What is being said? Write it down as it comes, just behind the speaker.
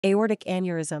Aortic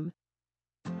aneurysm.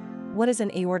 What is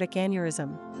an aortic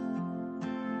aneurysm?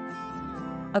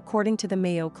 According to the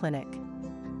Mayo Clinic,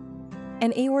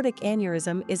 an aortic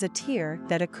aneurysm is a tear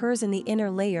that occurs in the inner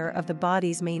layer of the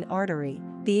body's main artery,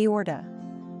 the aorta.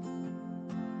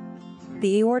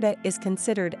 The aorta is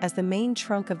considered as the main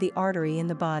trunk of the artery in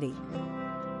the body.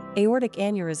 Aortic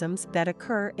aneurysms that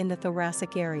occur in the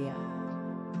thoracic area.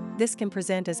 This can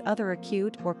present as other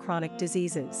acute or chronic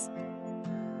diseases.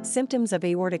 Symptoms of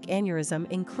aortic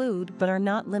aneurysm include but are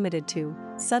not limited to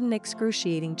sudden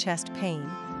excruciating chest pain,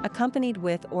 accompanied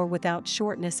with or without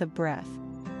shortness of breath.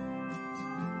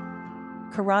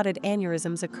 Carotid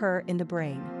aneurysms occur in the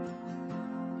brain.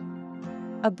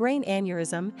 A brain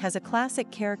aneurysm has a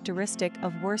classic characteristic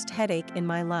of worst headache in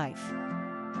my life.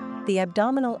 The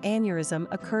abdominal aneurysm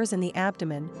occurs in the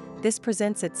abdomen. This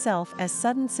presents itself as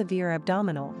sudden severe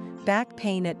abdominal, back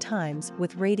pain at times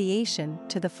with radiation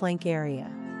to the flank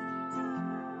area.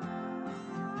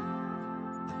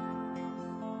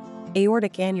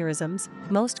 Aortic aneurysms,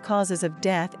 most causes of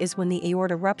death is when the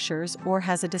aorta ruptures or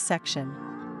has a dissection.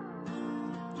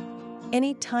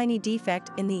 Any tiny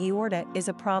defect in the aorta is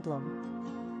a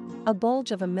problem. A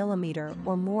bulge of 1 millimeter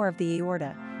or more of the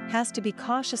aorta has to be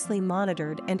cautiously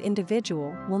monitored, and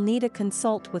individual will need to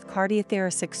consult with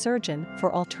cardiothoracic surgeon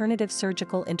for alternative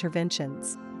surgical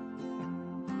interventions.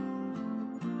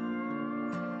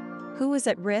 Who is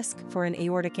at risk for an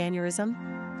aortic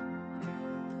aneurysm?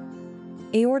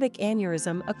 Aortic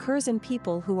aneurysm occurs in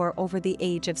people who are over the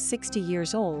age of 60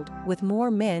 years old, with more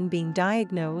men being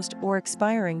diagnosed or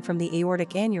expiring from the aortic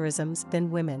aneurysms than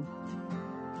women.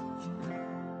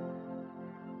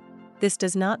 This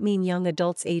does not mean young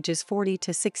adults ages 40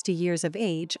 to 60 years of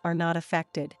age are not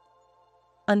affected.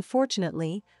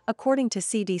 Unfortunately, according to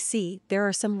CDC, there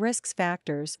are some risk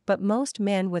factors, but most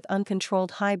men with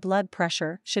uncontrolled high blood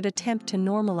pressure should attempt to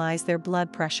normalize their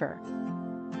blood pressure.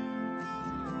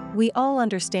 We all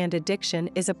understand addiction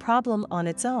is a problem on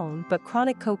its own, but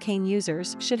chronic cocaine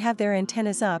users should have their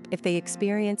antennas up if they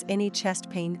experience any chest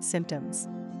pain symptoms.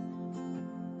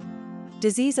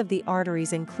 Disease of the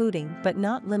arteries including but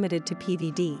not limited to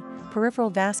PVD, peripheral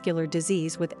vascular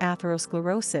disease with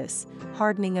atherosclerosis,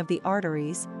 hardening of the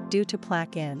arteries due to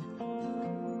plaque N.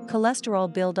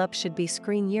 Cholesterol buildup should be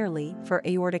screened yearly for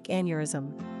aortic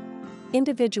aneurysm.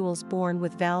 Individuals born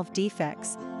with valve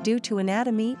defects due to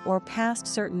anatomy or past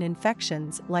certain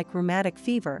infections like rheumatic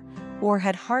fever or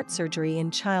had heart surgery in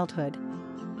childhood.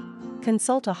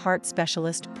 Consult a heart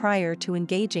specialist prior to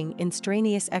engaging in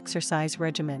strenuous exercise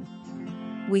regimen.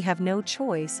 We have no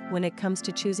choice when it comes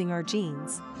to choosing our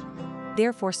genes.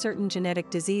 Therefore, certain genetic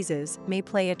diseases may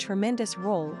play a tremendous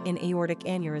role in aortic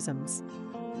aneurysms.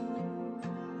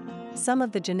 Some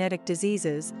of the genetic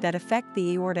diseases that affect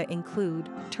the aorta include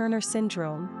Turner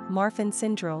syndrome, Marfan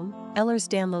syndrome,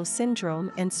 Ehlers-Danlos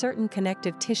syndrome, and certain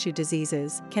connective tissue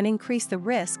diseases can increase the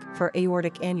risk for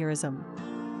aortic aneurysm.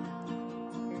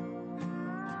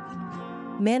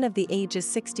 Men of the ages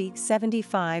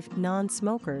 60-75,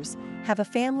 non-smokers, have a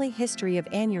family history of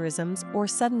aneurysms or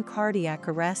sudden cardiac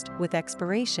arrest with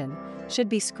expiration, should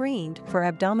be screened for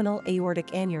abdominal aortic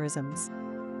aneurysms.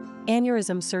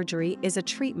 Aneurysm surgery is a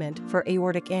treatment for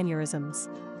aortic aneurysms.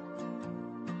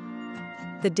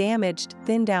 The damaged,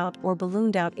 thinned out or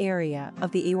ballooned out area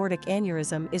of the aortic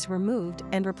aneurysm is removed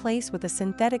and replaced with a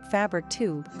synthetic fabric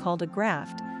tube called a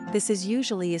graft. This is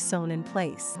usually sewn in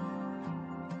place.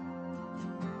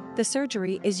 The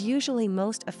surgery is usually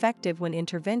most effective when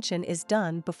intervention is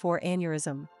done before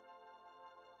aneurysm.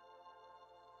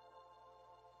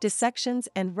 Dissections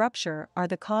and rupture are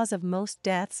the cause of most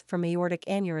deaths from aortic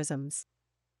aneurysms.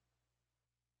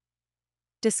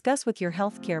 Discuss with your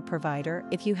healthcare provider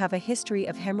if you have a history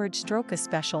of hemorrhage stroke,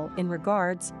 especially in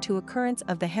regards to occurrence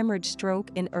of the hemorrhage stroke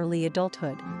in early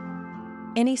adulthood.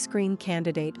 Any screen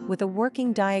candidate with a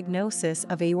working diagnosis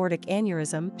of aortic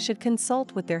aneurysm should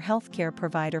consult with their healthcare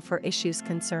provider for issues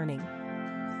concerning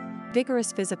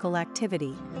vigorous physical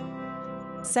activity,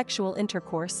 sexual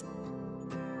intercourse,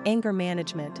 anger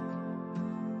management,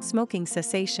 smoking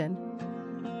cessation,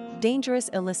 dangerous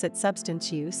illicit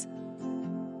substance use,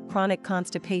 chronic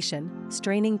constipation,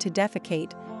 straining to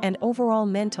defecate, and overall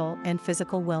mental and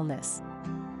physical wellness.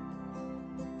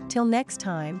 Till next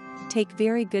time, take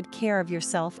very good care of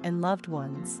yourself and loved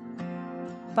ones.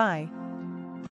 Bye.